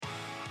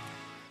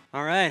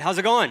All right, how's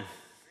it going?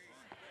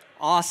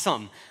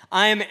 Awesome.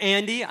 I'm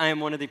Andy. I am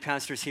one of the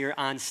pastors here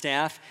on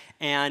staff,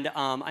 and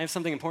I have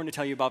something important to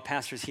tell you about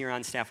pastors here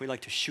on staff. We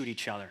like to shoot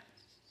each other.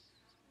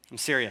 I'm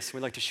serious. We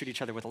like to shoot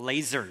each other with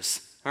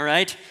lasers, all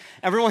right?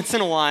 Every once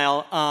in a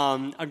while,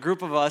 a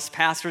group of us,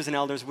 pastors and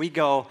elders, we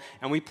go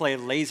and we play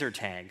laser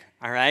tag,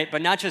 all right?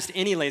 But not just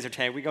any laser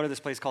tag. We go to this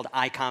place called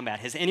iCombat.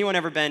 Has anyone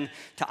ever been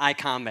to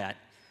iCombat?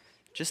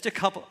 Just a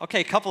couple. Okay,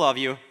 a couple of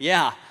you.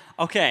 Yeah,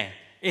 okay.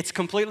 It's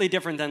completely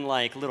different than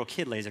like little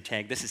kid laser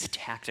tag. This is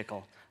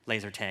tactical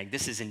laser tag.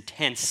 This is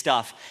intense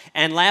stuff.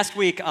 And last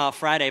week,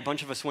 Friday, a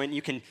bunch of us went.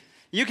 You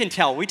can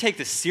tell we take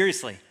this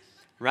seriously,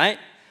 right?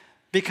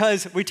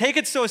 Because we take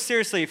it so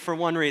seriously for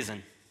one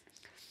reason.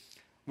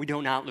 We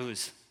do not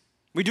lose.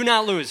 We do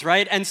not lose,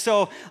 right? And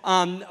so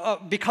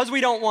because we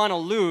don't want to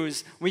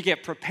lose, we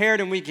get prepared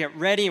and we get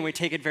ready and we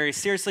take it very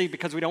seriously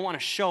because we don't want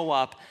to show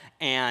up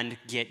and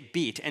get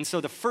beat. And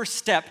so the first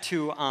step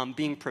to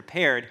being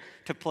prepared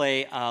to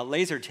play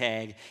laser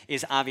tag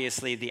is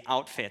obviously the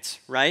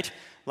outfits, right?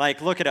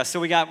 Like, look at us. So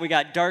we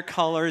got dark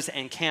colors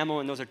and camo,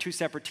 and those are two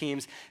separate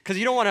teams. Because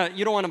you don't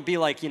want to be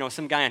like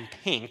some guy in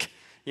pink,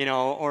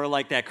 or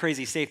like that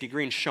crazy safety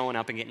green showing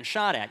up and getting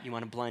shot at. You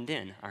want to blend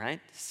in, all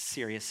right?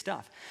 Serious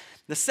stuff.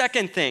 The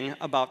second thing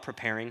about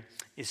preparing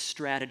is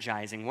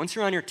strategizing. Once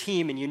you're on your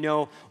team and you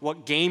know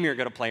what game you're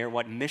going to play or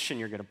what mission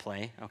you're going to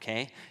play,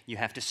 okay, you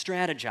have to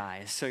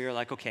strategize. So you're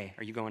like, okay,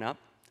 are you going up?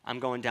 I'm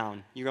going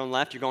down. You're going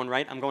left, you're going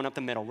right, I'm going up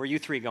the middle. Where are you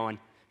three going?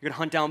 You're going to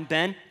hunt down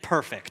Ben?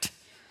 Perfect.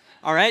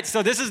 All right,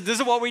 so this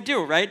is what we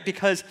do, right?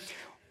 Because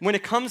when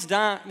it comes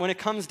down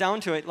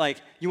to it,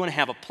 like, you want to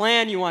have a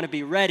plan, you want to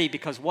be ready,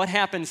 because what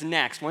happens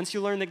next? Once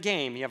you learn the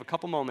game, you have a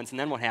couple moments, and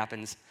then what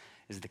happens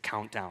is the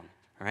countdown.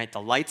 All right,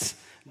 the lights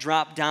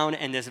drop down,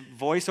 and this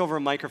voice over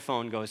a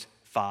microphone goes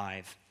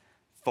 5,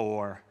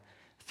 4,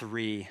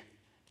 3,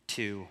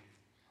 2,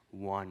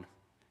 1.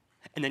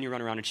 And then you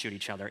run around and shoot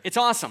each other. It's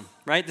awesome,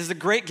 right? This is a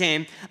great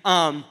game.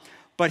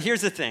 But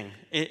here's the thing.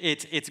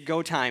 It's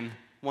go time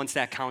once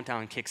that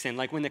countdown kicks in.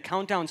 Like when the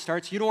countdown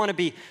starts, you don't want to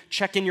be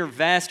checking your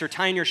vest or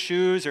tying your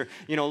shoes or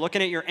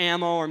looking at your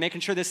ammo or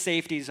making sure the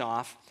safety's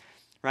off,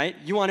 right?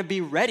 You want to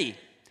be ready.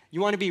 You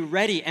want to be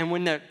ready. And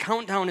when the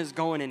countdown is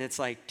going and it's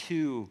like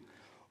 2,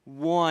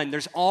 1,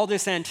 there's all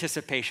this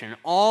anticipation,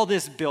 all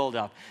this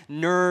buildup,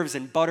 nerves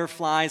and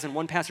butterflies, and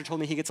one pastor told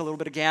me he gets a little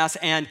bit of gas,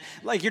 and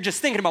like you're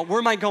just thinking about, where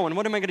am I going?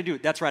 What am I going to do?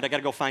 That's right, I got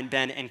to go find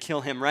Ben and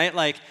kill him, right?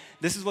 Like,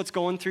 this is what's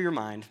going through your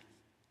mind,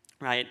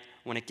 right,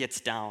 when it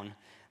gets down.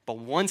 But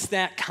once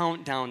that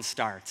countdown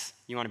starts,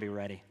 you want to be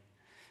ready.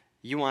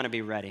 You want to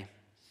be ready.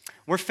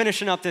 We're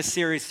finishing up this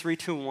series, 3,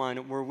 2,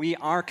 1, where we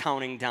are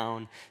counting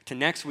down to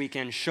next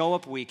weekend, Show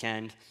Up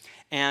Weekend.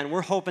 And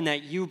we're hoping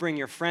that you bring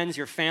your friends,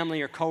 your family,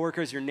 your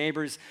coworkers, your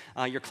neighbors,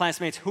 your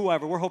classmates,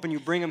 whoever. We're hoping you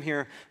bring them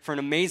here for an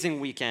amazing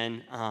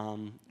weekend,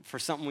 for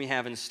something we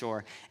have in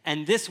store.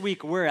 And this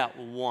week, we're at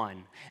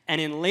 1.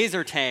 And in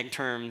laser tag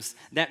terms,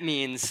 that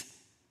means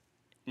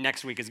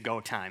next week is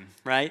go time,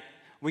 right?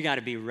 We got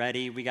to be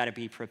ready. We got to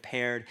be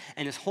prepared.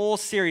 And this whole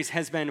series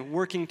has been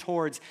working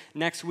towards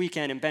next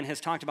weekend. And Ben has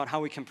talked about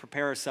how we can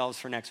prepare ourselves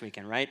for next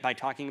weekend, right? By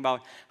talking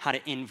about how to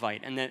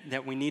invite and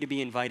that we need to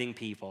be inviting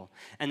people.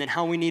 And then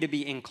how we need to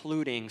be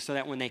including so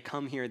that when they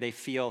come here, they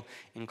feel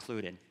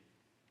included,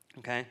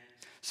 okay?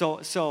 So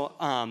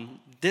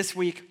this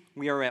week,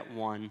 we are at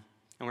 1,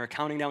 and we're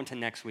counting down to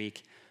next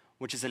week,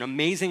 which is an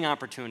amazing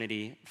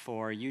opportunity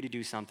for you to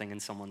do something in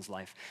someone's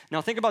life.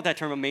 Now, think about that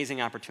term, amazing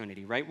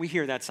opportunity, right? We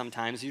hear that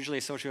sometimes, usually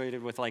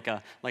associated with like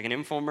an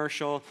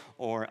infomercial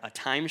or a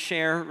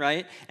timeshare,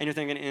 right? And you're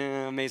thinking,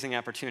 amazing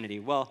opportunity.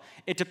 Well,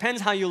 it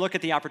depends how you look at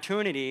the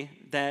opportunity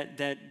that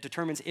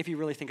determines if you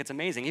really think it's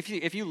amazing.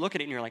 If you look at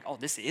it and you're like, oh,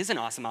 this is an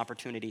awesome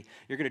opportunity,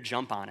 you're going to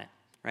jump on it,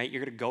 right?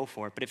 You're going to go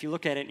for it. But if you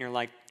look at it and you're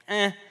like,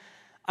 I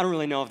don't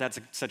really know if that's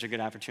such a good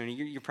opportunity,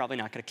 you're probably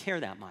not going to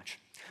care that much.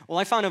 Well,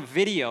 I found a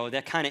video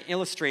that kind of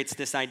illustrates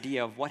this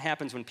idea of what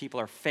happens when people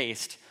are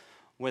faced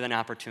with an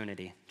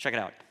opportunity. Check it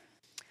out.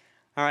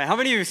 All right, how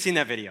many of you have seen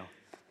that video?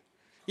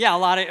 Yeah, a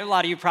lot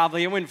of you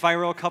probably. It went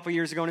viral a couple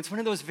years ago, and it's one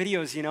of those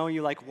videos,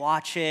 you like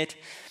watch it,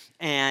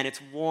 and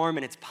it's warm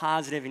and it's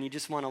positive, and you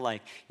just want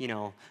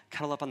to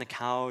cuddle up on the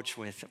couch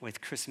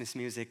with Christmas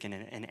music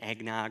and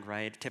eggnog,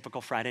 right?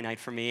 Typical Friday night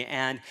for me,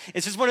 and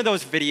it's just one of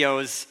those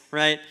videos,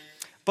 right?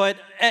 But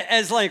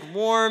as like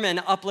warm and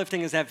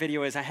uplifting as that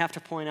video is, I have to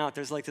point out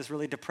there's like this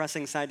really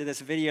depressing side to this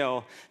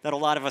video that a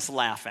lot of us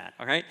laugh at,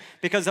 all right?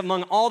 Because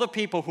among all the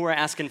people who are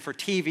asking for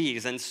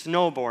TVs and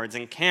snowboards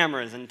and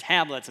cameras and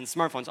tablets and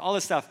smartphones, all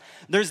this stuff,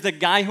 there's the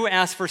guy who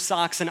asked for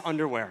socks and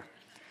underwear.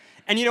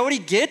 And you know what he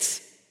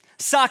gets?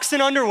 Socks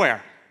and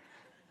underwear.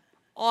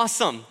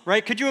 Awesome,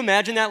 right? Could you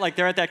imagine that? Like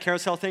they're at that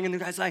carousel thing and the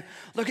guy's like,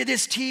 look at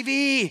this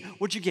TV.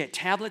 What'd you get?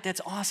 Tablet?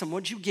 That's awesome.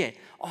 What'd you get?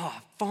 Oh,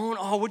 phone?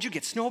 Oh, what'd you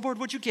get? Snowboard?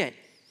 What'd you get?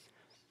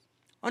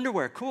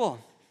 Underwear, cool.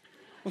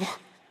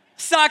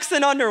 Socks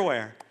and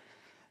underwear.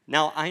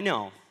 Now, I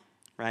know,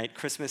 right?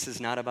 Christmas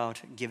is not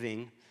about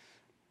giving.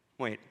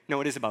 Wait,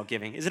 no, it is about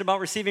giving. Is it about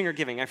receiving or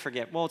giving? I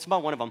forget. Well, it's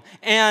about one of them.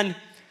 And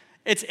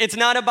It's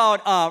not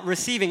about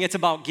receiving, it's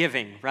about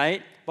giving,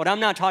 right? But I'm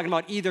not talking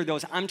about either of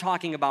those. I'm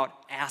talking about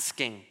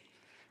asking,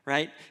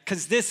 right?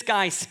 Because this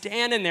guy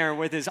standing there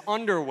with his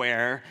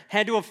underwear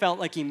had to have felt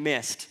like he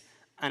missed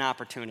an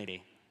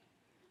opportunity,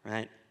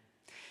 right?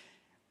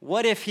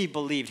 What if he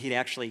believed he'd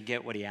actually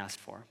get what he asked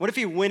for? What if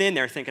he went in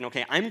there thinking,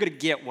 okay, I'm going to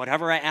get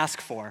whatever I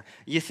ask for?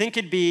 You think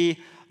it'd be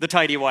the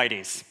tidy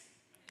whities,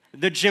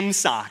 the gym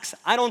socks?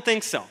 I don't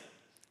think so.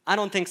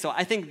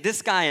 I think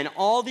this guy and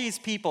all these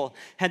people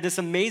had this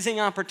amazing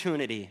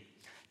opportunity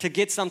to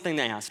get something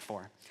they asked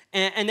for.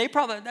 And they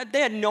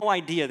had no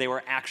idea they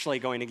were actually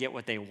going to get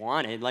what they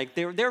wanted. Like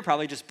they were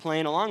probably just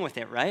playing along with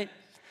it, right?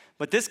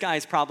 But this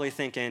guy's probably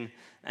thinking,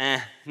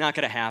 not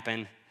going to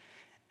happen.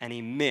 And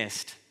he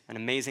missed an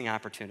amazing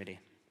opportunity.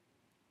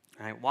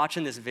 All right,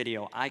 watching this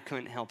video, I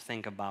couldn't help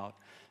think about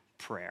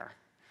prayer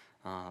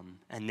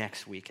and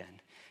next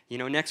weekend. You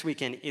know, next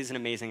weekend is an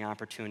amazing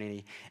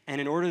opportunity. And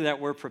in order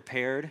that we're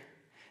prepared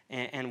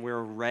and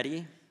we're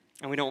ready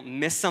and we don't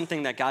miss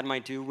something that God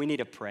might do, we need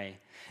to pray.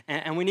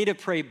 And we need to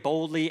pray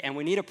boldly and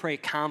we need to pray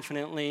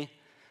confidently,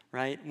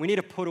 right? We need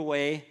to put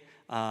away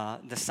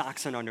the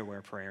socks and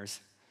underwear prayers.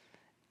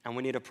 And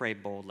we need to pray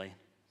boldly.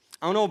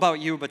 I don't know about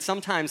you, but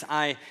sometimes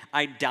I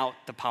doubt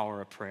the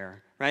power of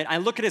prayer, right? I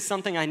look at it as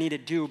something I need to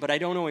do, but I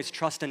don't always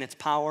trust in its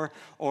power,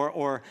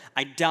 or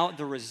I doubt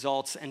the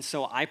results, and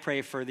so I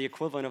pray for the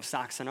equivalent of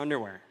socks and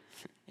underwear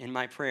in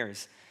my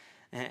prayers,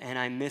 and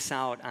I miss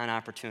out on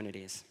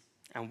opportunities.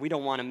 And we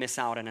don't want to miss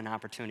out on an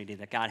opportunity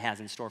that God has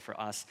in store for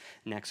us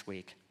next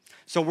week.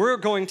 So we're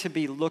going to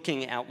be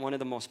looking at one of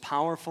the most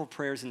powerful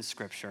prayers in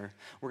Scripture.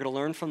 We're going to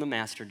learn from the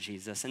Master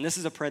Jesus, and this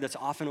is a prayer that's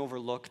often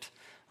overlooked,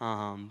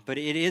 but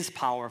it is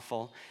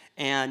powerful,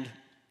 and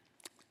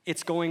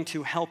it's going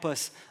to help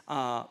us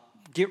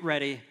get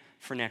ready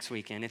for next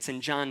weekend. It's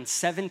in John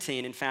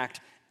 17. In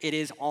fact, it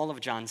is all of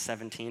John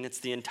 17. It's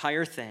the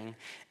entire thing,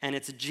 and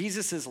it's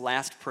Jesus'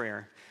 last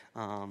prayer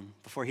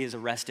before he is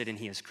arrested and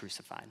he is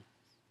crucified.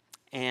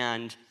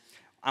 And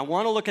I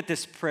want to look at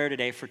this prayer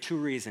today for two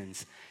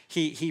reasons.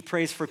 He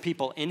prays for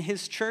people in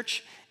his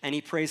church, and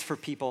he prays for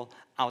people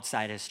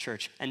outside his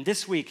church. And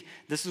this week,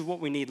 this is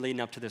what we need leading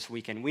up to this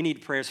weekend. We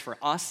need prayers for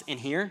us in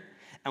here,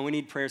 and we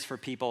need prayers for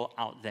people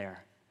out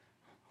there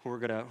who we're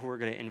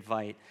gonna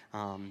invite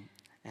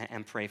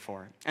and pray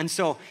for. And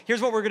so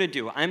here's what we're gonna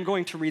do. I'm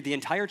going to read the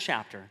entire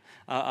chapter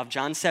of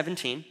John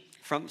 17,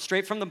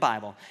 straight from the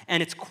Bible.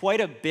 And it's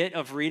quite a bit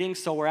of reading,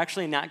 so we're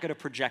actually not going to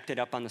project it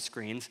up on the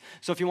screens.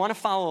 So if you want to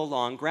follow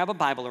along, grab a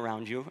Bible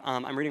around you.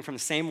 I'm reading from the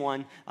same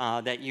one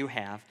that you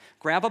have.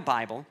 Grab a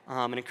Bible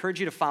and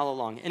encourage you to follow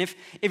along. And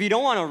if you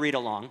don't want to read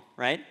along,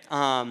 right,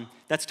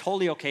 that's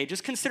totally okay.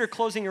 Just consider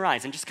closing your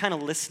eyes and just kind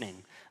of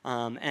listening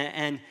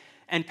and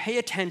pay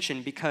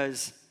attention,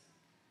 because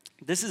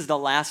this is the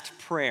last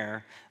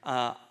prayer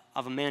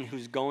of a man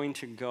who's going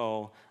to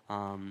go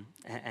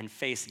and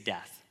face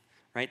death.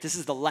 Right? This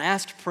is the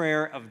last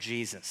prayer of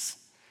Jesus.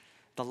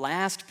 The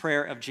last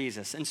prayer of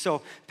Jesus. And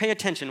so pay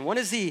attention. What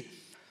is he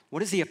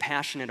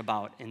passionate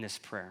about in this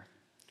prayer?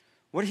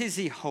 What is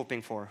he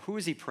hoping for? Who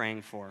is he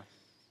praying for?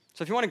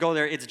 So if you want to go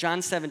there, it's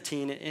John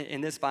 17.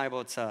 In this Bible,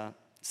 it's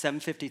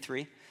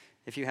 753,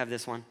 if you have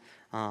this one.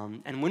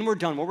 And when we're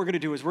done, what we're going to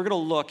do is we're going to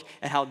look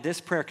at how this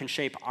prayer can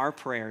shape our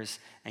prayers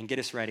and get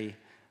us ready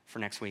for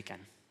next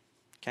weekend.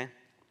 Okay?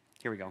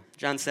 Here we go.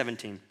 John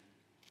 17.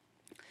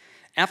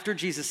 After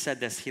Jesus said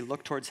this, he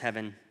looked towards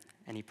heaven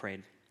and he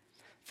prayed,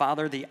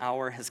 "Father, the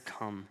hour has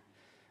come.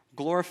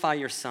 Glorify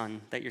your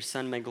Son, that your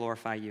Son may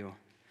glorify you.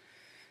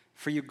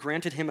 For you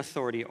granted him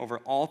authority over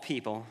all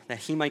people, that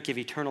he might give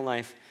eternal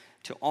life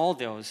to all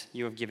those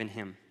you have given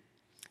him.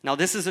 Now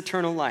this is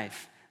eternal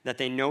life, that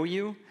they know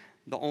you,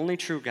 the only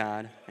true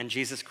God, and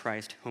Jesus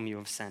Christ, whom you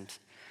have sent.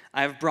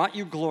 I have brought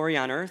you glory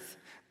on earth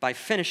by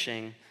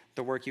finishing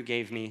the work you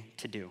gave me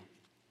to do.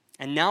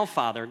 And now,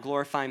 Father,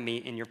 glorify me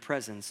in your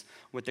presence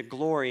with the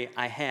glory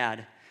I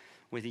had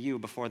with you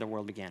before the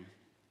world began.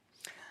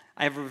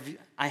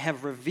 I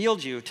have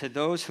revealed you to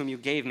those whom you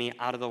gave me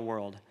out of the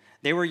world.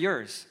 They were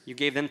yours. You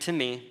gave them to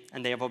me,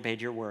 and they have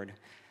obeyed your word.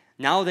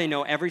 Now they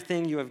know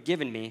everything you have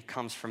given me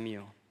comes from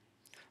you.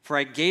 For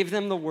I gave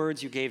them the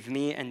words you gave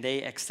me, and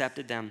they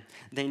accepted them.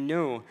 They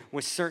knew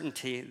with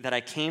certainty that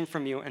I came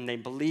from you, and they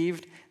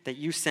believed that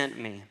you sent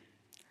me.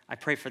 I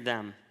pray for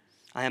them.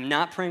 I am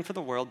not praying for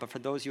the world, but for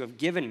those you have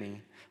given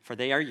me, for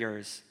they are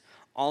yours.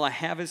 All I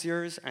have is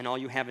yours, and all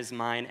you have is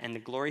mine, and the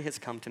glory has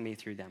come to me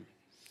through them.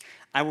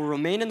 I will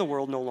remain in the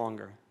world no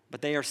longer,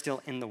 but they are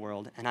still in the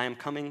world, and I am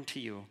coming to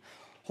you.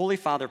 Holy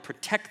Father,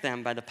 protect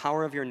them by the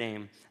power of your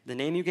name, the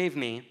name you gave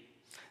me,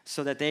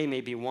 so that they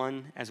may be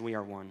one as we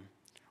are one.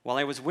 While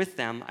I was with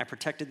them, I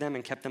protected them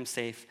and kept them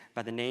safe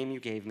by the name you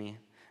gave me.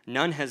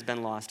 None has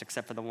been lost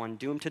except for the one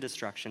doomed to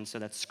destruction, so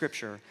that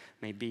Scripture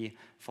may be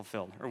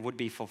fulfilled, or would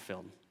be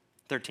fulfilled.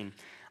 13,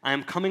 I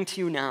am coming to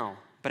you now,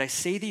 but I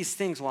say these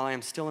things while I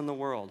am still in the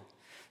world,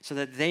 so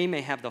that they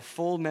may have the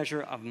full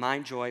measure of my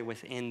joy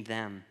within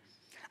them.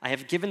 I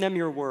have given them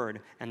your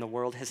word, and the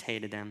world has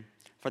hated them,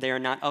 for they are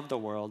not of the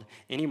world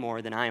any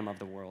more than I am of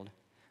the world.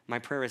 My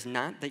prayer is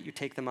not that you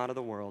take them out of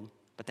the world,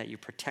 but that you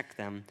protect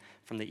them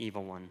from the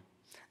evil one.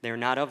 They are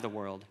not of the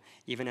world,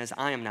 even as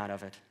I am not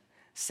of it.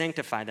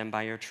 Sanctify them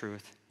by your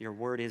truth. Your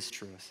word is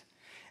truth.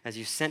 As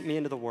you sent me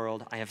into the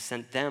world, I have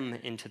sent them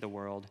into the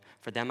world.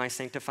 For them I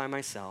sanctify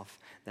myself,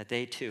 that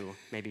they too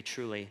may be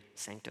truly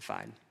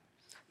sanctified.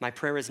 My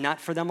prayer is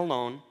not for them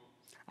alone.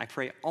 I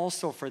pray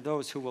also for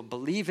those who will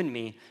believe in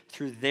me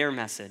through their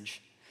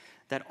message,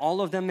 that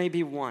all of them may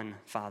be one,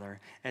 Father,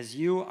 as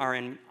you are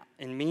in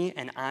me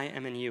and I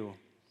am in you.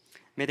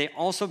 May they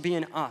also be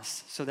in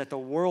us, so that the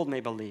world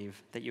may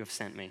believe that you have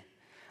sent me.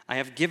 I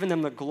have given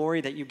them the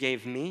glory that you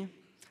gave me,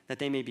 that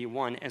they may be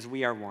one as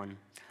we are one,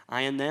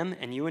 I and them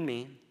and you and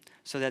me,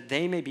 so that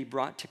they may be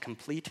brought to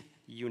complete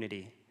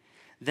unity.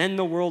 Then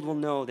the world will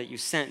know that you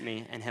sent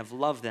me and have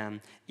loved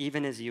them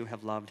even as you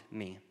have loved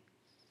me.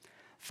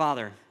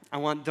 Father, I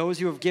want those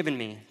you have given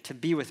me to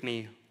be with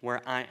me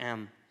where I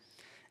am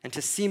and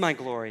to see my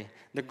glory,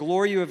 the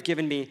glory you have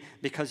given me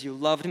because you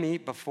loved me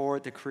before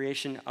the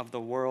creation of the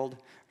world.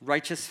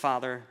 Righteous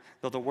Father,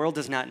 though the world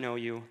does not know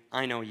you,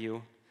 I know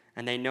you,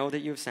 and they know that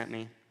you have sent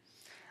me.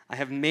 I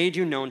have made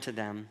you known to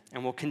them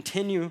and will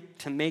continue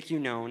to make you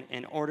known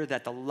in order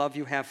that the love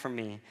you have for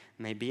me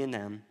may be in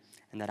them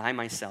and that I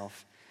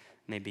myself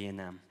may be in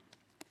them.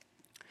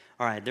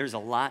 All right, there's a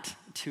lot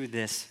to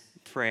this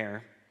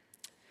prayer.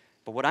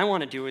 But what I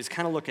want to do is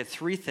kind of look at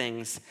three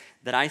things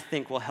that I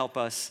think will help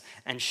us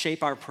and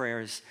shape our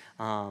prayers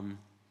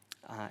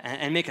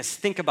and make us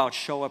think about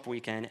Show Up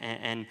Weekend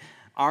and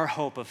our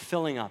hope of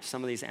filling up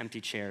some of these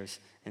empty chairs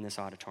in this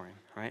auditorium.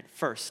 All right,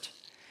 first,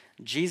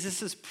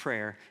 Jesus'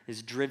 prayer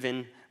is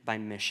driven by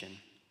mission.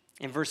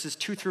 In verses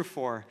 2 through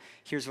 4,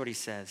 here's what he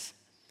says.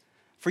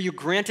 For you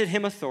granted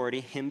him authority,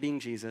 him being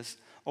Jesus,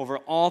 over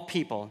all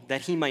people,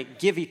 that he might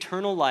give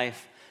eternal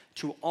life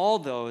to all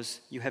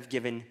those you have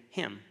given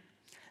him.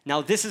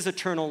 Now this is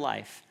eternal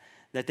life,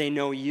 that they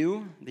know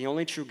you, the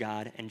only true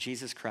God, and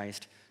Jesus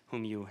Christ,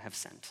 whom you have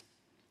sent.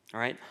 All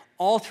right?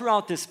 All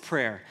throughout this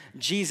prayer,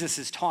 Jesus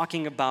is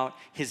talking about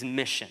his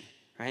mission,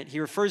 right? He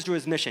refers to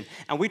his mission.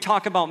 And we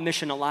talk about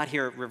mission a lot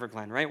here at River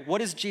Glen, right?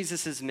 What is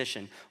Jesus'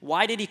 mission?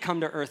 Why did he come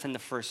to earth in the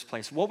first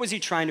place? What was he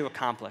trying to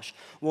accomplish?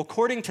 Well,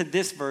 according to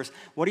this verse,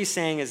 what he's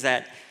saying is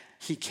that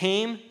he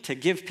came to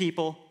give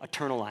people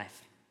eternal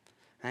life,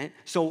 right?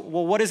 So,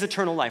 well, what is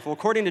eternal life? Well,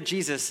 according to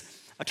Jesus,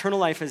 eternal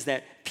life is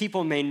that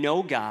people may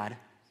know God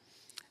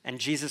and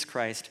Jesus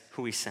Christ,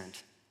 who he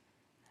sent.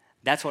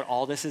 That's what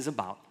all this is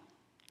about,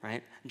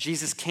 right?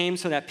 Jesus came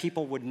so that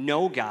people would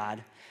know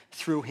God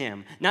through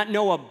him. Not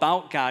know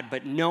about God,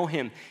 but know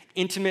him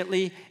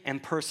intimately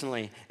and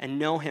personally and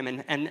know him.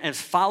 And as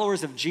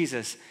followers of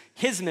Jesus,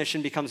 his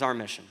mission becomes our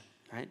mission,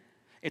 right?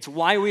 It's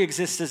why we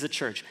exist as a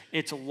church.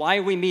 It's why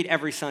we meet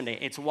every Sunday.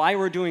 It's why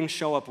we're doing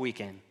Show Up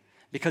Weekend,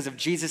 because of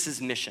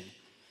Jesus' mission.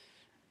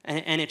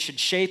 And it should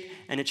shape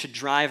and it should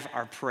drive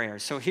our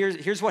prayers. So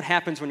here's what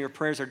happens when your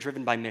prayers are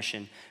driven by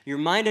mission. Your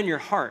mind and your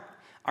heart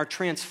are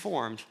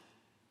transformed,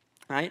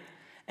 right?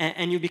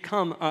 And you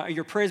become,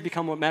 your prayers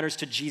become what matters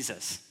to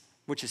Jesus,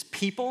 which is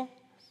people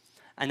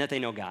and that they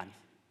know God,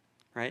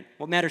 right?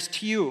 What matters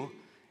to you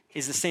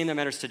is the same that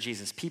matters to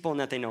Jesus, people and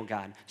that they know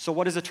God. So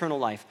what is eternal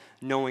life?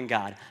 Knowing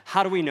God.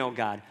 How do we know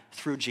God?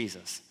 Through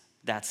Jesus.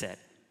 That's it.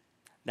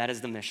 That is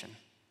the mission.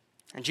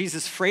 And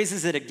Jesus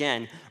phrases it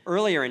again.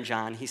 Earlier in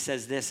John, he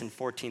says this in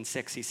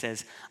 14:6. He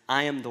says,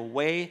 I am the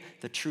way,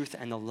 the truth,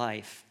 and the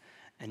life,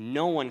 and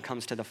no one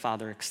comes to the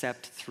Father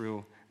except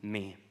through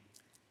me.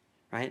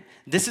 Right?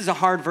 This is a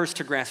hard verse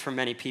to grasp for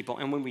many people.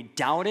 And when we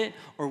doubt it,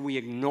 or we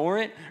ignore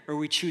it, or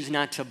we choose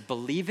not to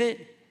believe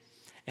it,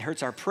 it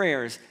hurts our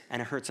prayers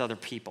and it hurts other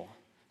people.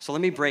 So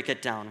let me break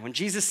it down. When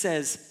Jesus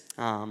says,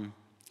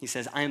 he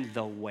says, I am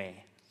the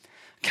way.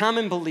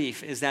 Common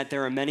belief is that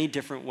there are many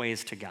different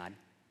ways to God.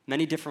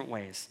 Many different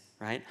ways,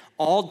 right?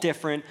 All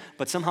different,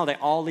 but somehow they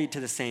all lead to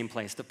the same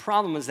place. The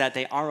problem is that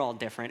they are all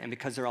different, and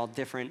because they're all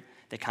different,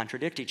 they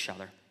contradict each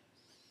other,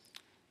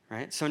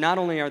 right? So not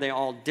only are they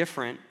all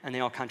different and they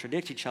all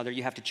contradict each other,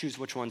 you have to choose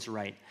which one's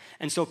right.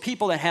 And so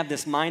people that have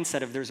this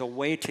mindset of there's a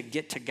way to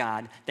get to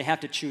God, they have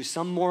to choose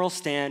some moral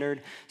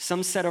standard,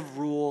 some set of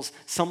rules,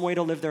 some way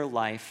to live their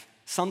life,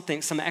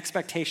 something, some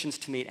expectations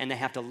to meet, and they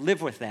have to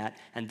live with that,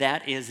 and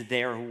that is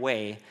their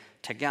way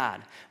to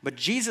God. But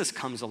Jesus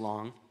comes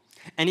along,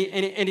 and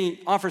he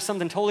offers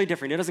something totally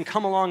different. He doesn't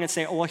come along and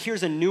say, oh, well,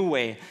 here's a new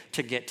way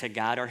to get to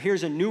God, or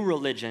here's a new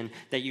religion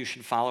that you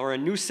should follow, or a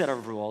new set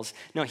of rules.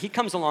 No, he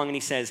comes along and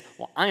he says,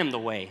 well, I am the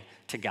way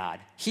to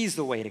God. He's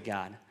the way to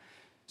God.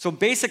 So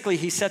basically,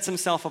 he sets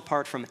himself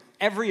apart from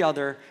every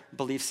other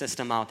belief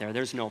system out there.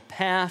 There's no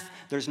path,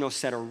 there's no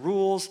set of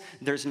rules,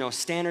 there's no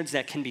standards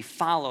that can be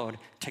followed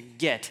to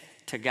get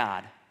to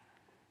God,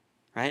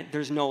 right?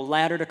 There's no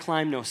ladder to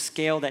climb, no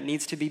scale that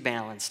needs to be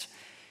balanced.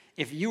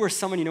 If you or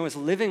someone you know is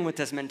living with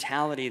this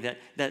mentality that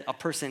a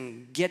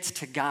person gets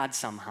to God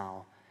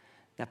somehow,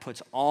 that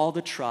puts all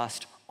the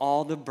trust,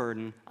 all the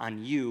burden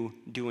on you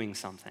doing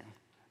something.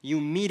 You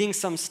meeting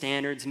some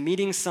standards,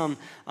 meeting some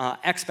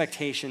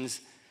expectations,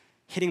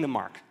 hitting the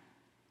mark,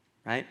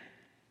 right?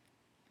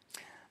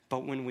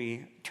 But when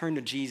we turn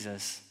to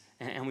Jesus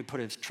and we put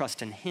his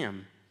trust in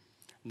him,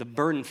 the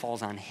burden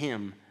falls on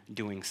him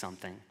doing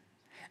something.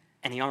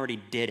 And he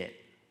already did it.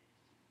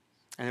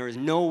 And there is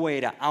no way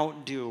to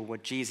outdo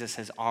what Jesus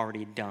has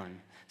already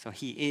done. So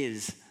he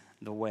is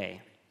the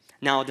way.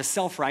 Now, the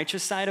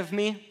self-righteous side of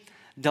me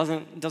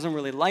doesn't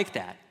really like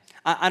that.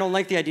 I don't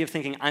like the idea of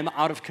thinking I'm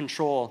out of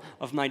control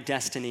of my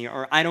destiny,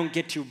 or I don't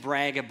get to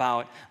brag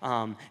about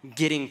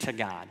getting to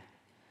God.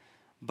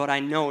 But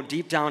I know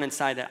deep down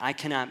inside that I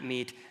cannot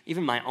meet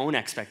even my own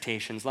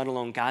expectations, let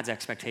alone God's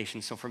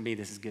expectations. So for me,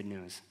 this is good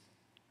news,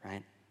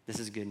 right? This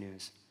is good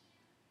news.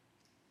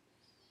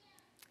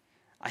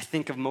 I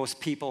think of most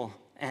people,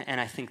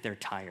 and I think they're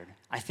tired.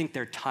 I think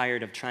they're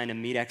tired of trying to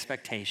meet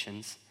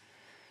expectations,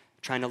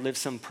 trying to live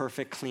some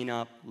perfect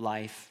clean-up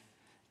life,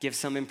 give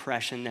some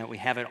impression that we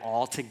have it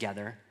all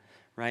together,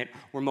 right?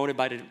 We're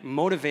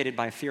motivated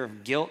by fear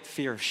of guilt,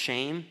 fear of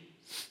shame,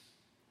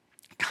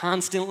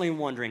 constantly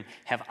wondering,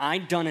 have I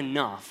done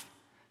enough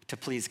to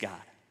please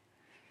God?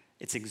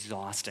 It's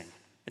exhausting.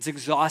 It's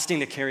exhausting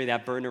to carry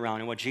that burden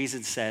around, and what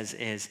Jesus says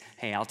is,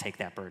 hey, I'll take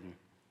that burden.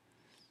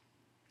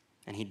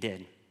 And he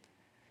did.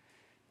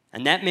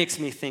 And that makes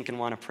me think and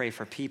want to pray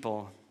for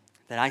people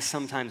that I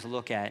sometimes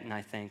look at and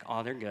I think,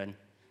 oh, they're good.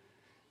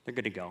 They're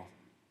good to go.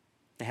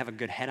 They have a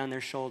good head on their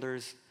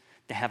shoulders.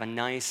 They have a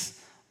nice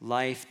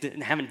life. They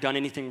haven't done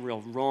anything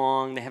real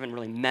wrong. They haven't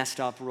really messed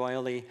up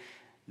royally.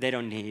 They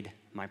don't need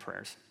my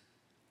prayers,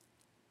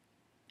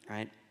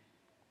 right?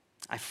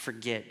 I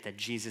forget that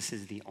Jesus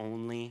is the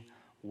only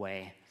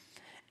way.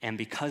 And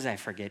because I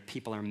forget,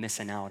 people are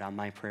missing out on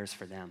my prayers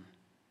for them,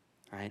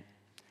 right?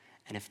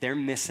 And if they're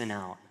missing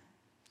out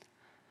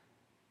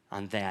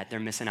on that, they're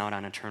missing out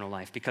on eternal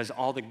life, because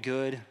all the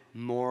good,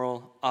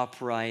 moral,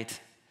 upright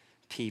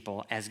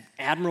people, as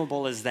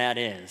admirable as that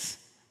is,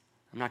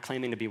 I'm not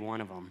claiming to be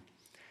one of them,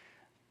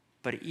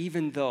 but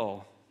even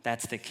though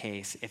that's the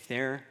case, if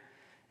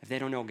they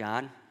don't know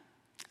God,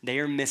 they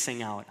are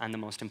missing out on the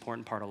most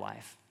important part of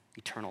life,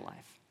 eternal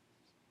life.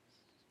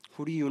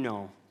 Who do you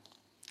know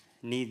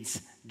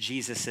needs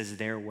Jesus as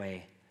their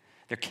way?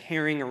 They're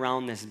carrying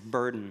around this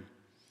burden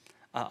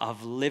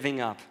of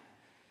living up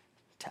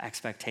to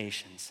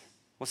expectations.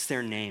 What's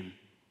their name?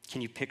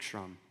 Can you picture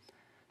them?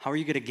 How are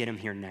you going to get them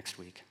here next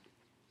week?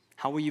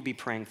 How will you be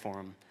praying for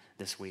them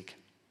this week?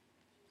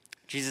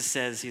 Jesus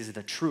says he's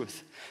the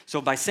truth.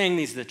 So by saying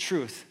he's the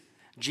truth,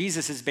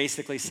 Jesus is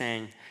basically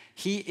saying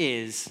he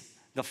is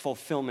the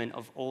fulfillment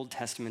of Old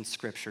Testament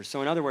scripture.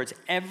 So in other words,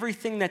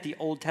 everything that the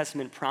Old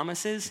Testament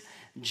promises,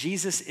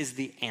 Jesus is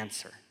the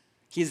answer.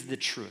 He is the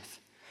truth.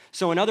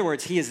 So in other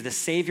words, he is the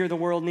Savior the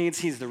world needs.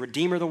 He's the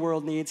Redeemer the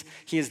world needs.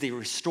 He is the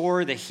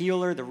restorer, the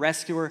healer, the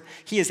rescuer.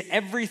 He is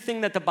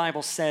everything that the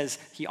Bible says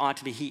he ought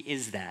to be. He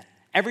is that.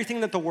 Everything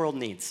that the world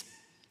needs,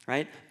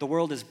 right? The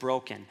world is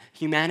broken.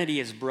 Humanity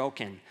is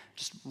broken.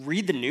 Just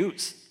read the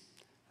news,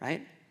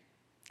 right?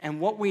 And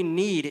what we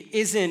need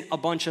isn't a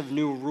bunch of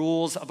new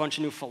rules, a bunch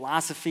of new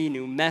philosophy,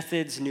 new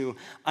methods, new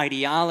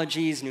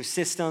ideologies, new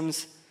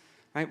systems,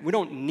 right? We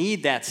don't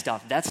need that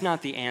stuff. That's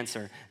not the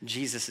answer.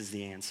 Jesus is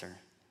the answer.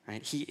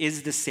 Right? He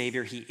is the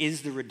Savior. He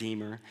is the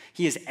Redeemer.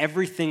 He is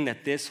everything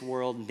that this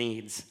world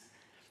needs.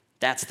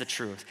 That's the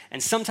truth.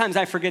 And sometimes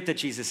I forget that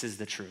Jesus is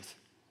the truth.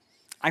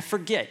 I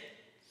forget.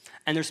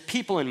 And there's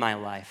people in my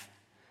life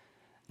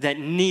that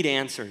need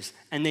answers,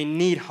 and they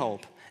need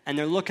hope, and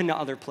they're looking to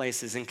other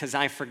places, and because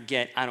I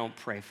forget, I don't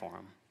pray for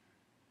them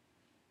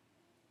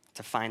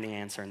to find the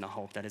answer and the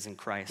hope that is in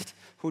Christ.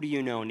 Who do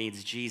you know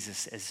needs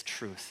Jesus as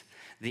truth,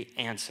 the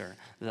answer,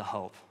 the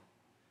hope?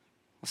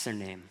 What's their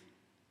name?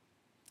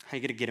 How are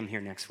you going to get them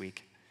here next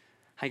week?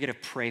 How are you going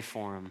to pray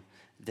for them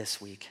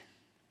this week?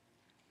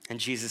 And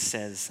Jesus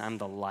says, I'm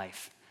the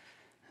life.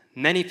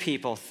 Many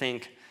people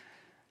think,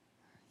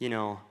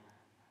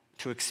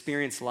 to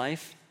experience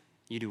life,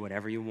 you do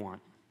whatever you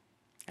want.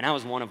 And I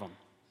was one of them.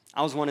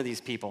 I was one of these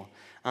people,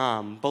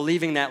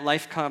 believing that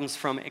life comes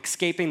from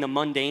escaping the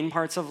mundane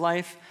parts of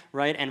life,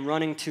 right, and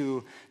running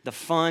to the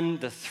fun,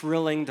 the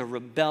thrilling, the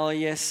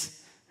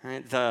rebellious,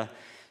 right, the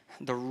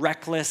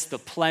reckless, the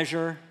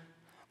pleasure.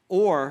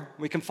 Or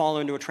we can fall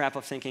into a trap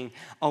of thinking,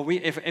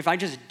 if I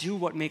just do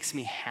what makes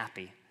me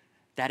happy,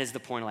 that is the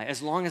point of life.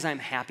 As long as I'm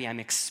happy, I'm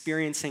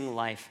experiencing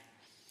life.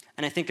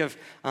 And I think of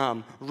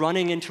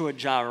running into a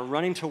job or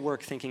running to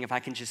work thinking if I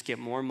can just get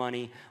more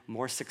money,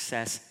 more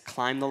success,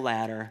 climb the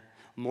ladder,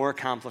 more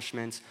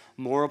accomplishments,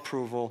 more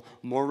approval,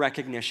 more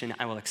recognition,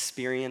 I will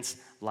experience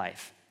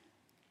life.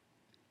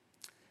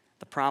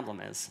 The problem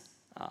is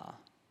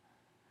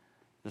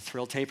the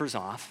thrill tapers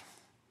off,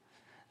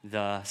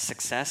 the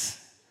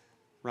success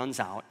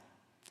runs out,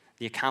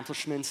 the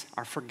accomplishments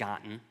are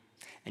forgotten,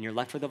 and you're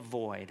left with a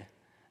void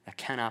that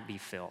cannot be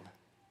filled.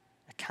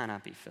 It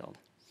cannot be filled.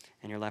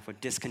 And you're left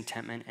with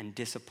discontentment and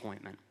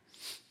disappointment.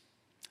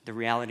 The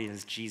reality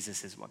is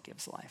Jesus is what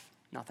gives life,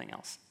 nothing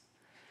else.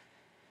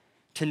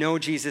 To know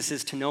Jesus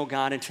is to know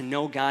God, and to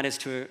know God is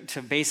to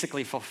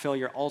basically fulfill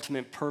your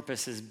ultimate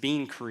purpose as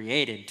being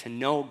created. To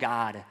know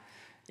God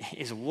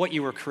is what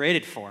you were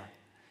created for.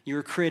 You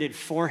were created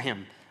for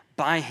him,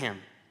 by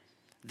him.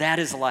 That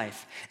is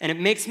life. And it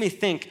makes me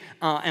think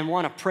and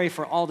want to pray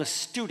for all the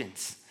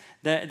students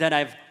that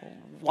I've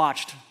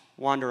watched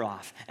wander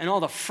off, and all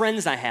the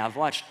friends I have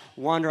watched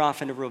wander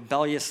off into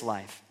rebellious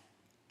life,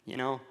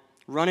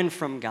 running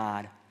from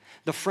God.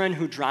 The friend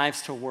who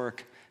drives to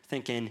work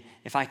thinking,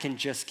 if I can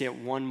just get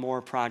one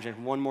more project,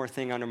 one more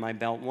thing under my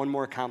belt, one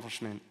more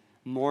accomplishment,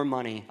 more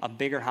money, a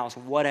bigger house,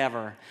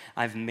 whatever,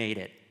 I've made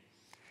it.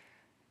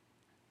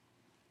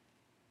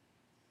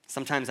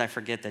 Sometimes I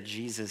forget that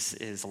Jesus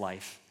is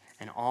life,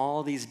 and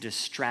all these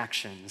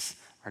distractions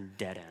are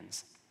dead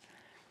ends.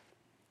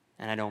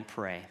 And I don't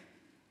pray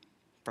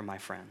for my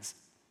friends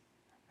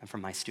and for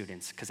my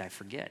students because I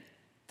forget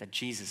that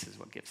Jesus is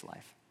what gives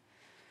life.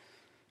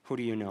 Who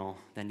do you know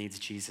that needs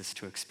Jesus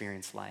to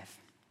experience life?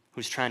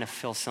 Who's trying to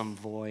fill some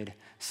void,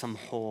 some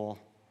hole?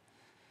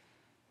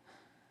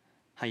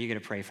 How are you going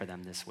to pray for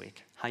them this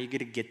week? How are you going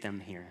to get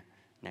them here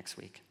next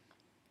week?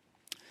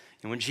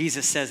 And when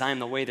Jesus says, I am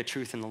the way, the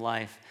truth, and the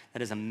life,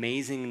 that is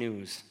amazing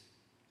news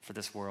for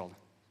this world.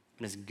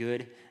 It is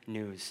good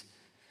news.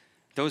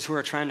 Those who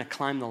are trying to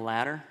climb the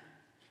ladder,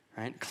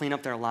 right, clean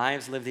up their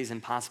lives, live these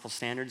impossible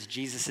standards,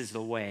 Jesus is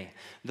the way.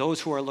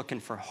 Those who are looking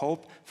for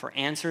hope, for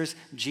answers,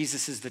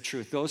 Jesus is the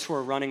truth. Those who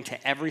are running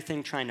to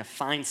everything, trying to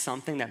find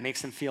something that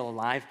makes them feel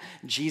alive,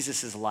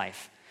 Jesus is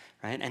life.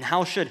 Right? And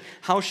how should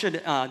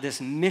this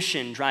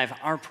mission drive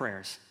our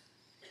prayers?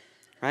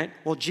 Right?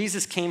 Well,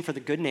 Jesus came for the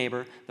good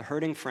neighbor, the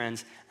hurting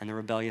friends, and the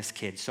rebellious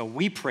kids. So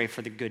we pray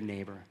for the good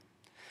neighbor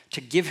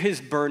to give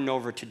his burden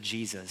over to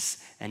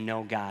Jesus and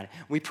know God.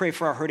 We pray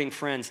for our hurting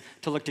friends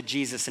to look to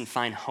Jesus and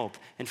find hope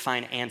and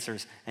find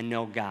answers and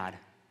know God.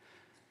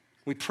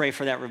 We pray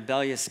for that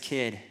rebellious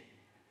kid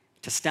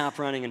to stop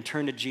running and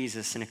turn to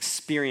Jesus and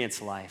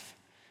experience life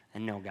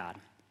and know God.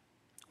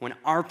 When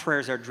our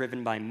prayers are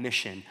driven by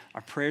mission,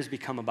 our prayers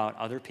become about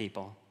other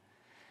people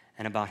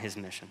and about his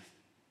mission.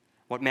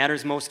 What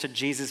matters most to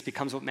Jesus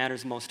becomes what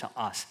matters most to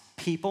us,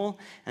 people,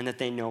 and that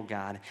they know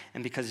God.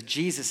 And because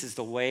Jesus is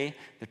the way,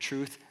 the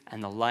truth,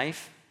 and the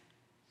life,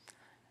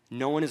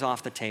 no one is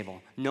off the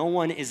table. No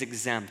one is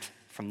exempt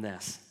from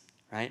this,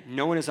 right?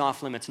 No one is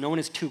off limits. No one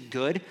is too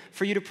good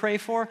for you to pray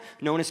for.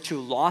 No one is too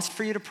lost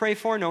for you to pray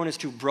for. No one is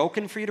too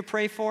broken for you to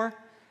pray for,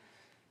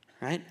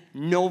 right?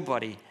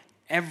 Nobody,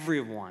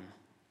 everyone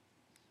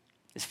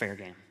is fair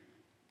game.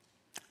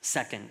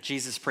 Second,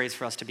 Jesus prays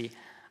for us to be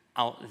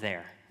out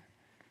there.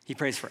 He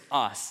prays for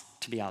us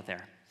to be out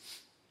there.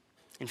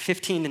 In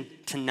 15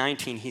 to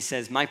 19, he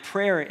says, my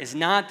prayer is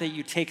not that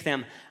you take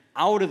them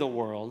out of the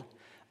world,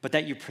 but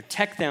that you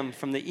protect them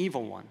from the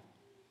evil one.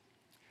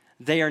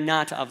 They are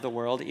not of the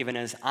world, even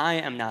as I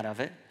am not of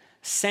it.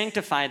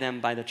 Sanctify them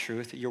by the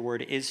truth. Your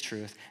word is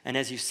truth. And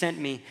as you sent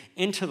me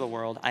into the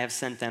world, I have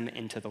sent them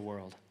into the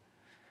world.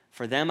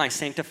 For them I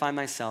sanctify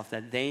myself,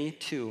 that they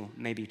too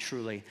may be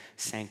truly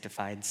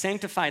sanctified.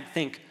 Sanctified,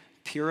 think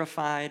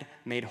purified,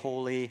 made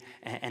holy,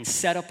 and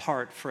set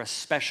apart for a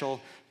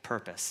special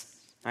purpose,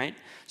 right?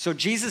 So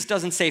Jesus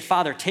doesn't say,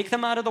 Father, take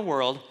them out of the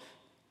world,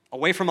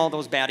 away from all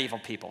those bad, evil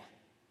people.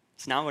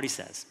 It's not what he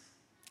says.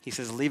 He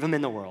says, leave them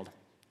in the world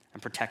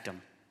and protect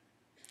them.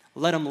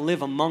 Let them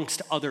live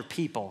amongst other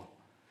people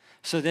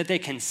so that they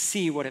can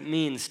see what it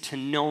means to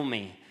know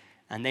me,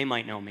 and they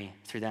might know me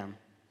through them.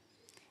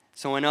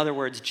 So in other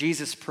words,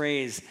 Jesus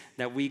prays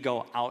that we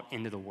go out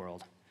into the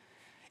world.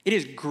 It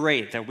is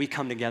great that we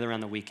come together on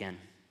the weekend.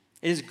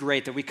 It is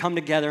great that we come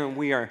together and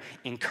we are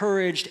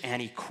encouraged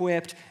and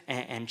equipped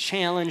and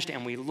challenged,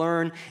 and we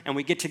learn and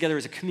we get together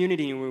as a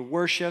community and we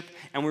worship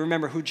and we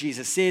remember who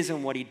Jesus is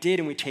and what he did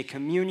and we take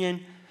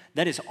communion.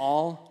 That is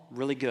all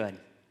really good.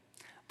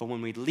 But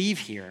when we leave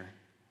here,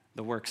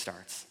 the work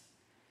starts.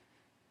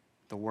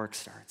 The work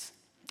starts.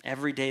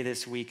 Every day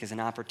this week is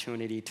an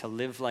opportunity to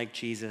live like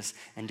Jesus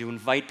and to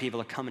invite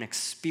people to come and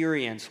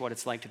experience what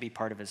it's like to be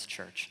part of his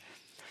church.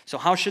 So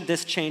how should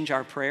this change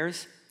our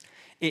prayers?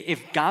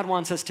 If God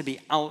wants us to be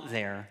out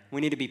there,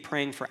 we need to be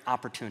praying for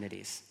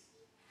opportunities.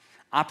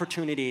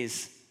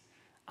 Opportunities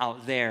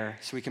out there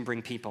so we can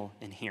bring people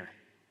in here.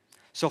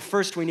 So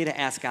first we need to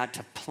ask God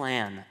to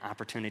plan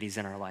opportunities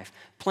in our life.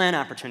 Plan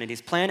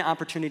opportunities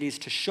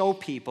to show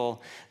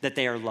people that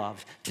they are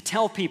loved, to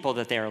tell people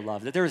that they are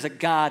loved, that there is a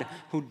God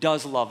who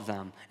does love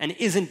them and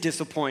isn't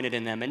disappointed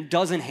in them and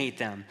doesn't hate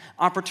them.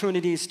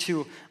 Opportunities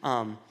to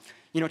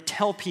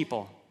tell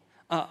people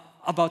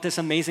about this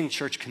amazing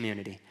church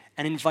community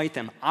and invite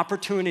them.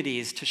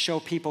 Opportunities to show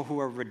people who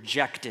are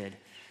rejected,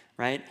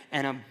 right,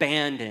 and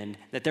abandoned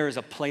that there is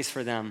a place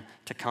for them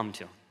to come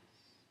to.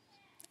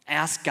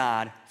 Ask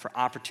God for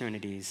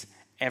opportunities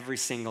every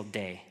single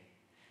day.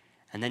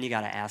 And then you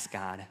got to ask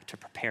God to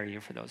prepare you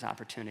for those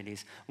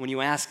opportunities. When you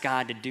ask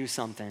God to do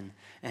something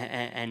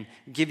and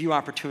give you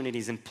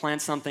opportunities and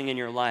plant something in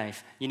your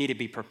life, you need to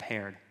be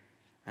prepared,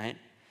 right?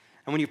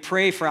 And when you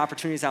pray for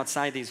opportunities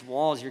outside these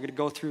walls, you're going to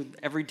go through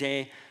every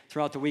day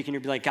throughout the week and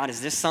you'll be like, God,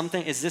 is this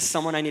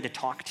someone I need to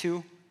talk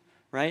to,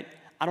 right?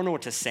 I don't know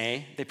what to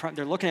say.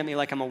 They're looking at me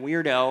like I'm a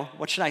weirdo.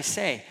 What should I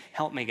say?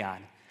 Help me, God.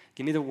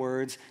 Give me the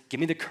words. Give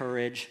me the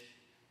courage.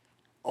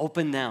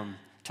 Open them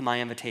to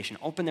my invitation.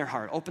 Open their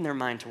heart, open their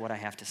mind to what I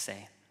have to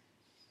say.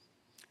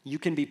 You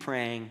can be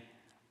praying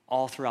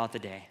all throughout the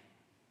day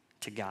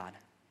to God,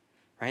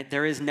 right?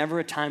 There is never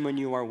a time when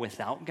you are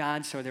without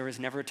God, so there is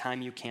never a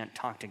time you can't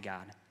talk to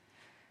God.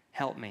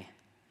 Help me.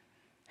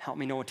 Help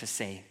me know what to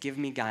say. Give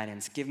me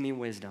guidance. Give me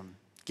wisdom.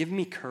 Give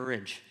me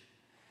courage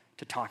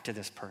to talk to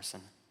this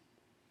person.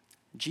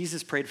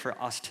 Jesus prayed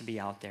for us to be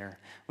out there,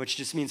 which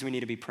just means we need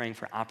to be praying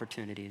for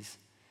opportunities,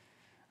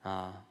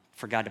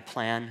 for God to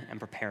plan and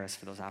prepare us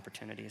for those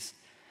opportunities.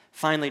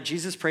 Finally,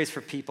 Jesus prays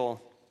for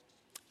people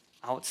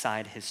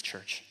outside his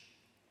church.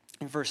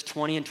 In verse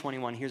 20 and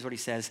 21, here's what he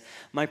says.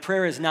 My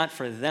prayer is not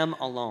for them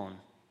alone.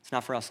 It's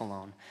not for us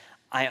alone.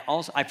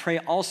 I pray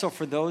also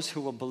for those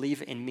who will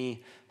believe in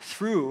me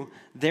through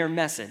their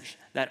message,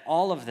 that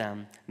all of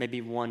them may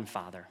be one,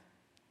 Father.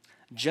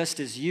 Just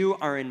as you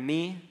are in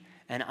me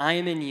and I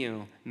am in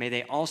you, may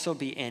they also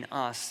be in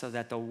us, so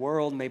that the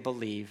world may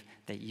believe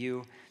that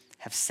you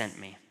have sent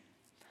me.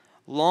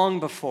 Long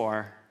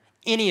before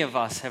any of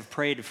us have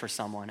prayed for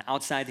someone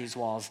outside these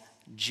walls,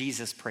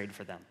 Jesus prayed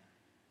for them.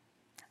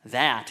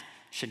 That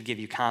should give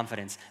you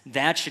confidence.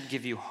 That should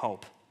give you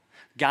hope.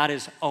 God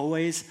is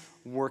always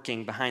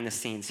working behind the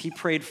scenes. He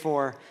prayed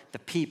for the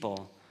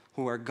people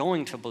who are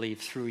going to believe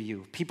through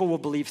you. People will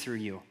believe through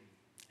you.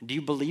 Do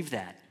you believe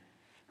that?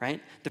 Right?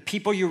 The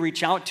people you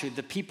reach out to,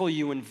 the people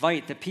you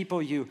invite, the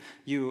people you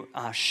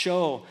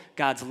show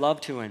God's love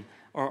to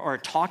or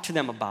talk to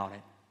them about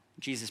it.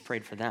 Jesus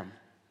prayed for them.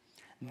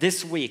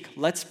 This week,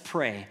 let's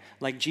pray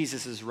like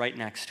Jesus is right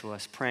next to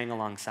us, praying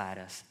alongside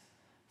us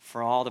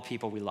for all the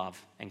people we love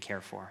and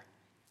care for,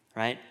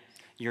 right?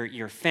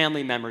 Your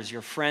family members,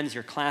 your friends,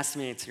 your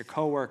classmates, your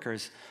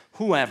coworkers,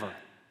 whoever,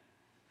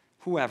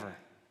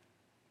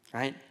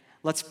 right?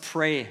 Let's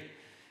pray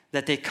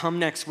that they come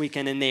next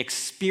weekend and they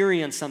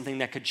experience something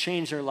that could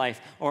change their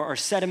life or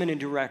set them in a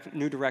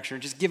new direction or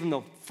just give them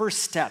the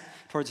first step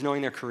towards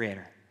knowing their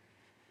Creator,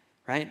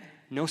 right?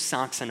 No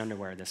socks and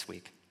underwear this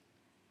week.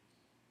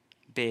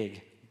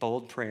 Big,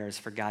 bold prayers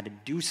for God to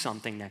do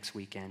something next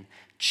weekend,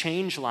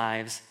 change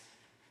lives,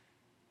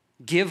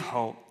 give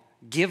hope,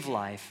 give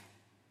life.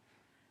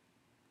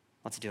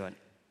 Let's do it.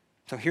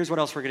 So here's what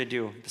else we're going to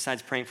do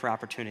besides praying for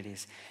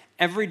opportunities.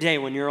 Every day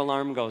when your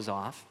alarm goes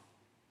off,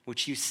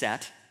 which you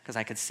set, because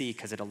I could see,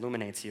 because it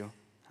illuminates you.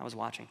 I was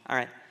watching. All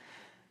right.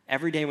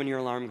 Every day when your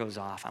alarm goes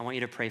off, I want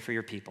you to pray for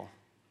your people.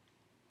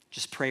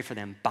 Just pray for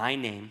them by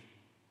name,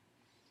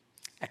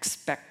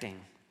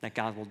 expecting that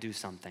God will do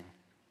something,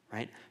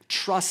 right?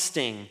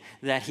 Trusting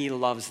that he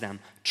loves them.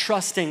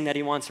 Trusting that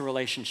he wants a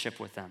relationship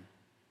with them.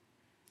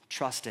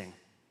 Trusting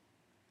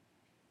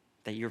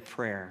that your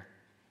prayer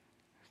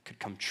could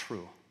come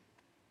true.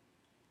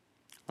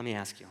 Let me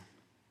ask you,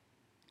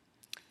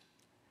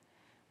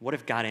 what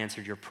if God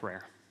answered your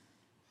prayer?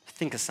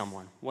 Think of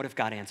someone. What if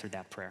God answered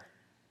that prayer?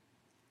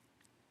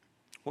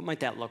 What might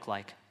that look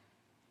like?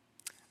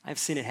 I've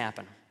seen it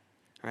happen,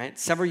 right?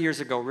 Several years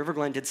ago, River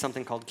Glen did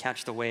something called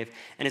Catch the Wave.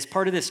 And as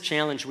part of this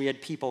challenge, we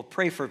had people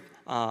pray for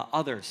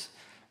others,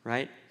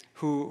 right,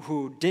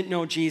 who didn't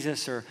know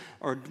Jesus or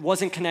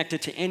wasn't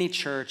connected to any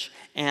church.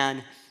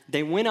 And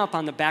they went up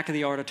on the back of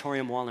the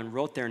auditorium wall and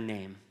wrote their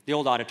name, the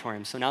old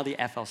auditorium, so now the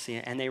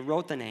FLC, and they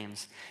wrote the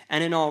names.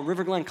 And in all,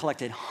 River Glen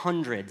collected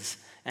hundreds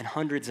and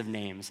hundreds of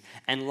names,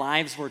 and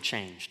lives were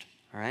changed,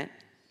 all right?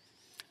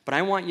 But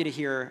I want you to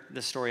hear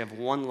the story of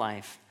one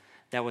life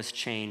that was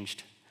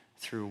changed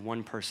through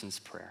one person's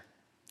prayer.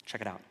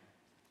 Check it out.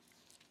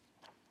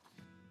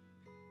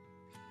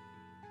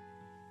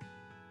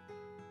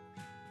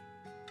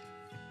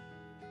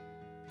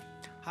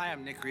 Hi,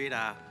 I'm Nick Reed.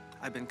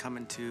 I've been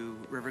coming to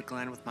River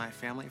Glen with my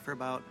family for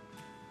about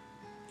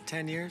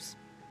 10 years.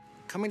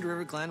 Coming to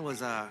River Glen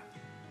was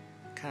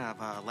kind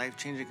of a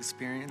life-changing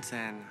experience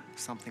and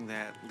something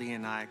that Lee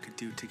and I could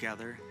do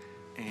together.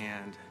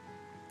 And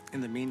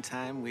in the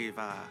meantime, we've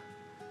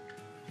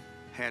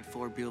had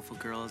 4 beautiful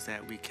girls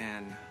that we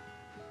can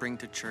bring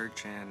to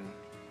church and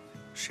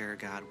share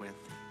God with.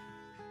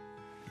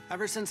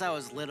 Ever since I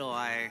was little,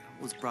 I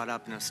was brought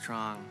up in a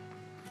strong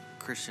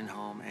Christian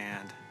home,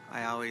 and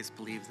I always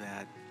believed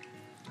that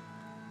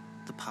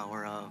the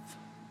power of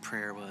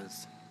prayer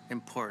was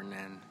important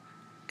and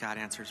God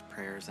answers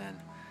prayers. And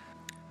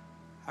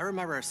I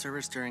remember our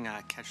service during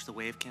a Catch the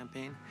Wave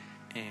campaign,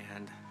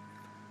 and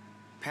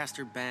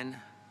Pastor Ben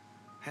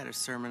had a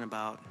sermon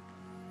about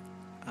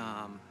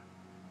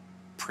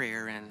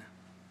prayer and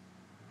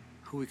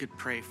who we could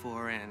pray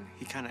for, and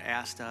he kind of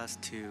asked us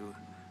to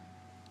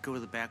go to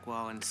the back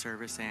wall in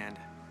service and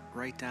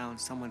write down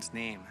someone's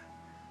name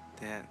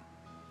that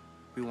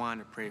we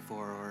wanted to pray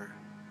for or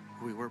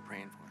who we were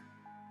praying for.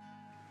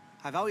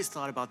 I've always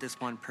thought about this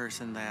one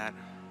person that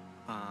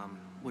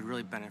would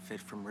really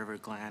benefit from River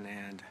Glen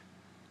and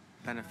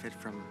benefit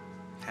from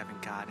having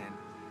God in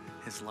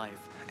his life.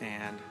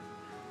 And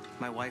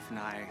my wife and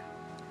I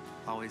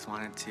always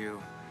wanted to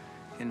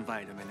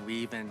invite him, and we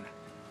even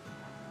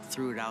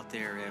threw it out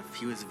there if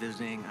he was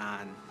visiting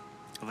on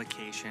a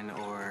vacation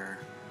or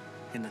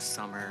in the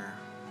summer.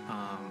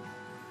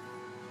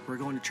 We're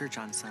going to church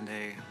on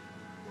Sunday.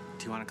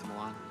 Do you want to come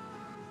along?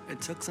 It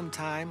took some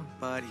time,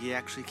 but he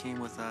actually came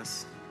with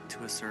us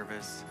to a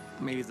service.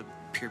 Maybe the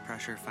peer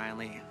pressure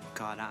finally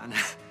got on.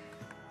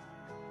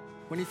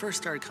 When he first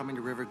started coming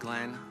to River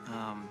Glen,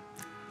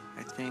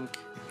 I think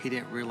he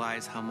didn't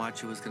realize how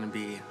much it was going to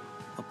be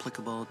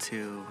applicable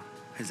to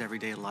his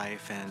everyday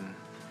life and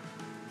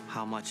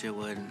how much it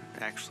would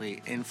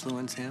actually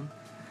influence him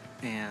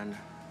and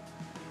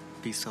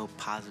be so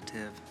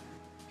positive.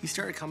 He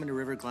started coming to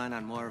River Glen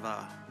on more of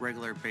a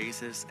regular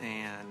basis,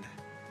 and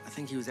I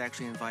think he was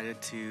actually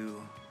invited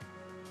to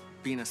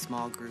be in a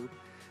small group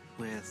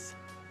with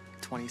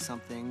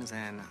 20-somethings,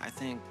 and I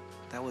think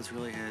that was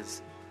really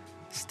his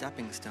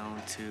stepping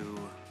stone to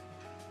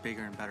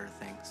bigger and better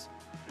things,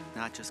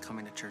 not just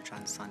coming to church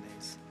on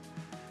Sundays.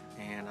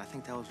 And I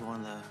think that was one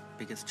of the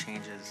biggest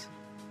changes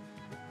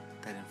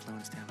that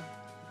influenced him.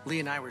 Lee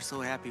and I were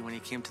so happy when he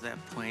came to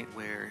that point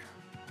where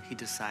he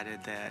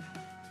decided that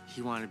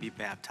he wanted to be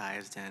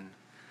baptized and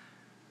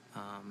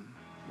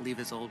leave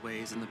his old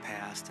ways in the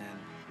past and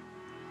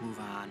move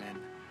on and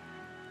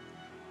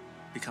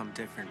become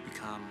different,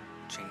 become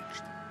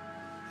changed.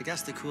 I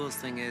guess the coolest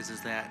thing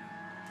is that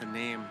the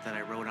name that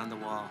I wrote on the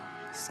wall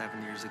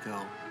 7 years ago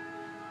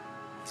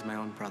is my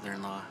own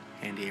brother-in-law,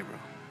 Andy Averill.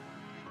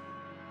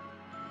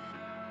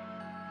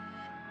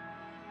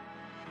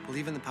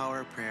 Believe in the power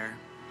of prayer,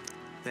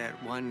 that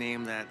one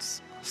name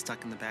that's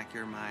stuck in the back of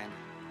your mind.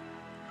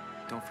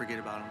 Don't forget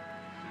about him.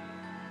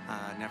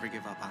 Never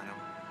give up on him.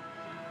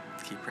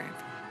 Keep praying for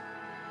him.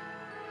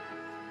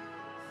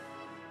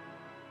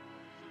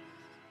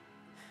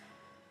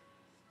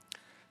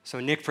 So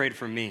Nick prayed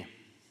for me.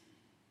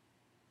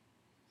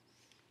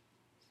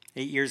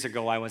 8 years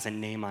ago, I was a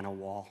name on a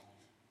wall.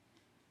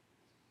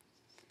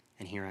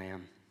 And here I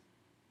am.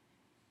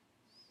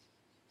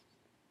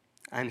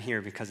 I'm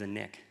here because of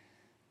Nick,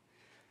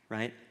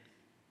 right?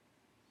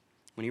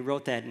 When he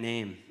wrote that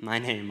name, my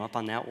name, up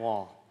on that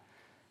wall,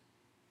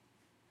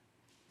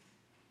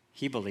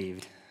 he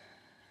believed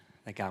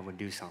that God would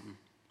do something.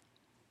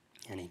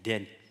 And he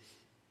did.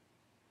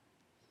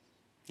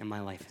 And my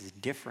life is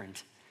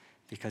different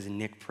because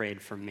Nick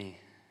prayed for me.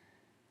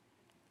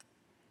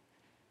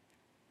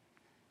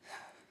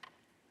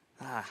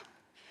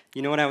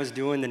 You know what I was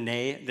doing the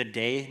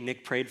day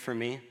Nick prayed for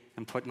me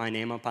and put my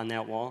name up on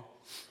that wall?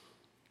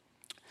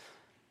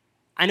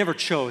 I never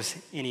chose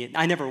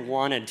I never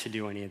wanted to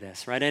do any of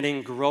this, right? I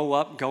didn't grow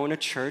up going to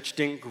church,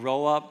 didn't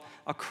grow up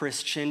a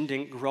Christian,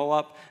 didn't grow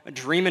up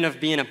dreaming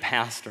of being a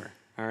pastor,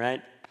 all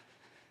right?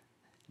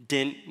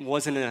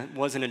 Wasn't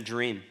a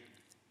dream.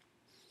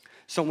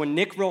 So when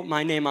Nick wrote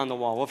my name on the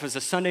wall, well, if it was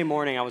a Sunday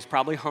morning, I was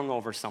probably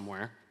hungover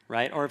somewhere,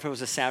 right? Or if it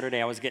was a Saturday,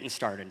 I was getting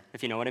started,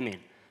 if you know what I mean,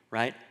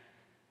 right?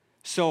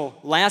 So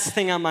last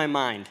thing on my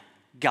mind,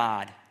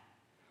 God,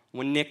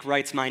 when Nick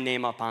writes my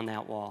name up on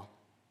that wall,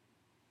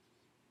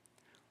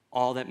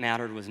 all that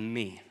mattered was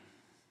me.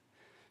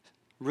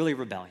 Really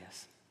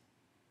rebellious,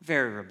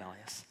 very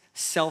rebellious,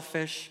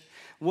 selfish,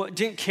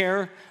 didn't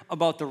care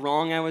about the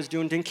wrong I was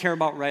doing, didn't care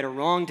about right or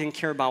wrong, didn't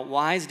care about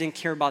whys, didn't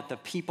care about the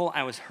people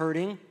I was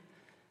hurting.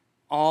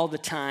 All the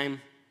time,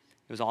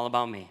 it was all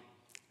about me.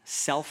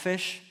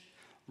 Selfish,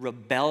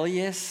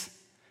 rebellious,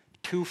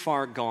 too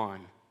far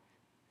gone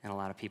in a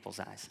lot of people's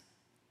eyes,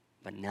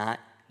 but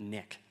not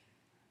Nick.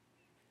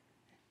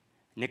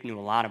 Nick knew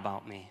a lot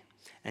about me.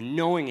 And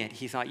knowing it,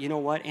 he thought, you know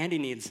what? Andy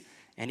needs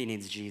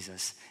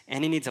Jesus.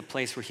 Andy needs a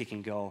place where he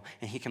can go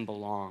and he can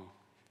belong.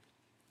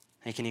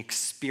 He can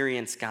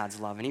experience God's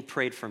love. And he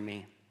prayed for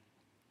me.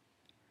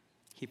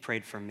 He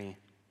prayed for me.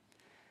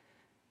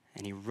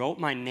 And he wrote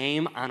my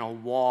name on a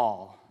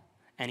wall.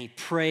 And he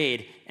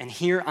prayed, and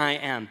here I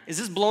am. Is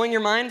this blowing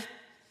your mind?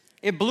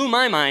 It blew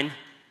my mind,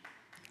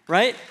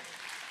 right?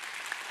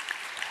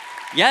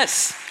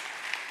 Yes.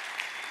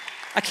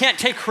 I can't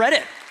take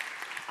credit.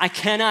 I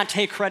cannot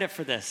take credit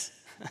for this.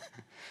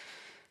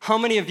 How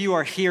many of you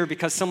are here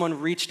because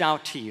someone reached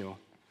out to you?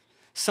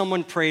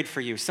 Someone prayed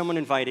for you. Someone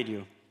invited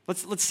you.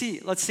 Let's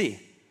see.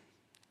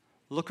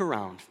 Look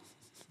around.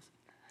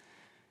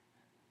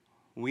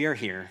 We are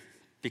here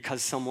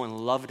because someone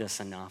loved us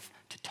enough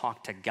to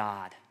talk to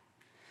God,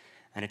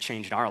 and it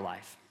changed our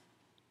life.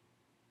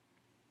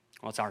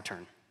 Well, it's our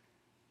turn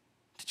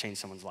to change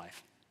someone's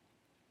life.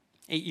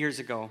 8 years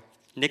ago,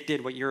 Nick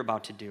did what you're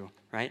about to do,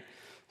 right?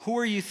 Who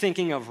are you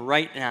thinking of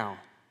right now?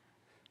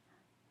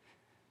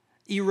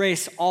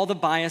 Erase all the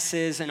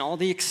biases and all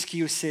the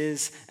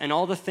excuses and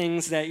all the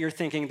things that you're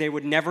thinking they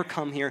would never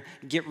come here.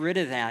 Get rid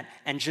of that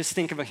and just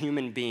think of a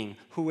human being.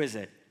 Who is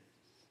it?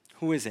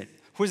 Who is it?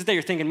 Who is it that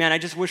you're thinking, man, I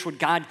just wish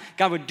God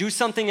would do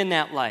something in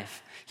that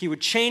life. He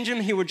would change them.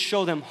 He would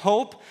show them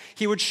hope.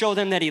 He would show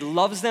them that he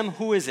loves them.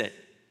 Who is it?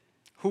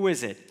 Who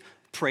is it?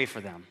 Pray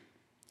for them.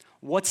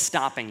 What's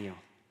stopping you?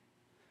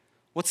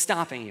 What's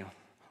stopping you?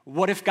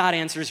 What if God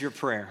answers your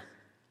prayer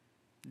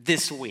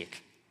this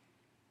week?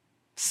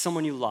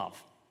 Someone you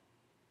love.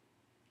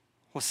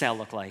 What's that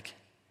look like?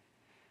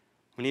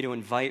 We need to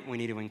invite, we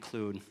need to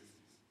include,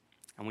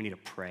 and we need to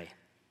pray.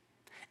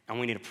 And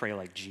we need to pray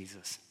like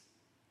Jesus,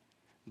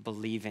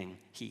 believing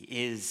he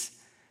is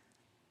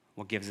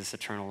what gives us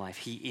eternal life.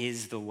 He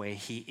is the way.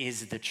 He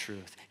is the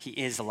truth. He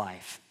is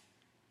life.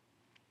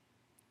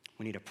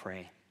 We need to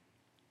pray.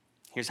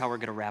 Here's how we're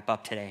going to wrap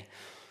up today.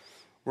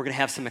 We're going to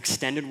have some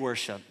extended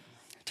worship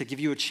to give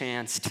you a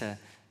chance to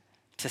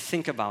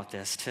think about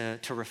this,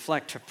 to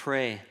reflect, to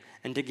pray,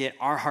 and to get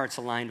our hearts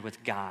aligned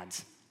with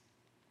God's.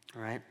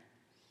 All right?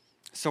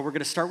 So we're going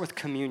to start with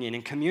communion,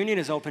 and communion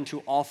is open to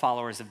all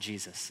followers of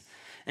Jesus.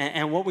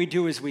 And what we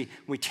do is we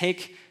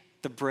take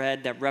the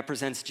bread that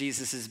represents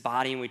Jesus'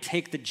 body, and we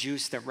take the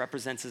juice that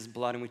represents his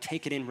blood, and we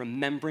take it in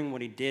remembering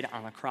what he did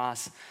on the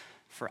cross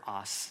for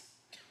us,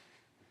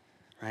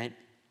 right?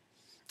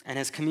 And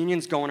as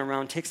communion's going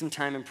around, take some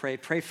time and pray.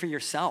 Pray for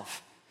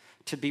yourself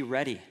to be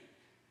ready.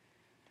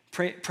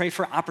 Pray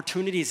for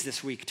opportunities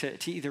this week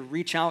to either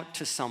reach out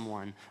to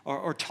someone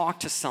or talk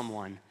to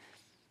someone.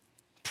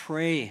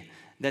 Pray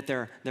that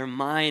their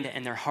mind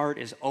and their heart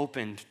is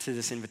opened to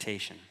this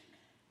invitation.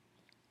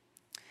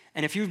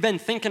 And if you've been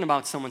thinking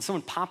about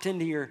someone popped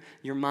into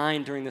your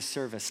mind during this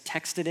service,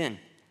 text it in.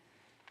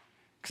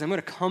 Because I'm going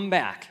to come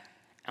back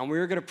and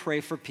we're going to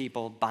pray for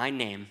people by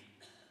name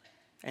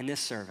in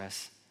this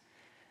service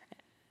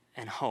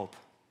and hope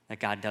that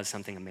God does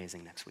something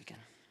amazing next weekend.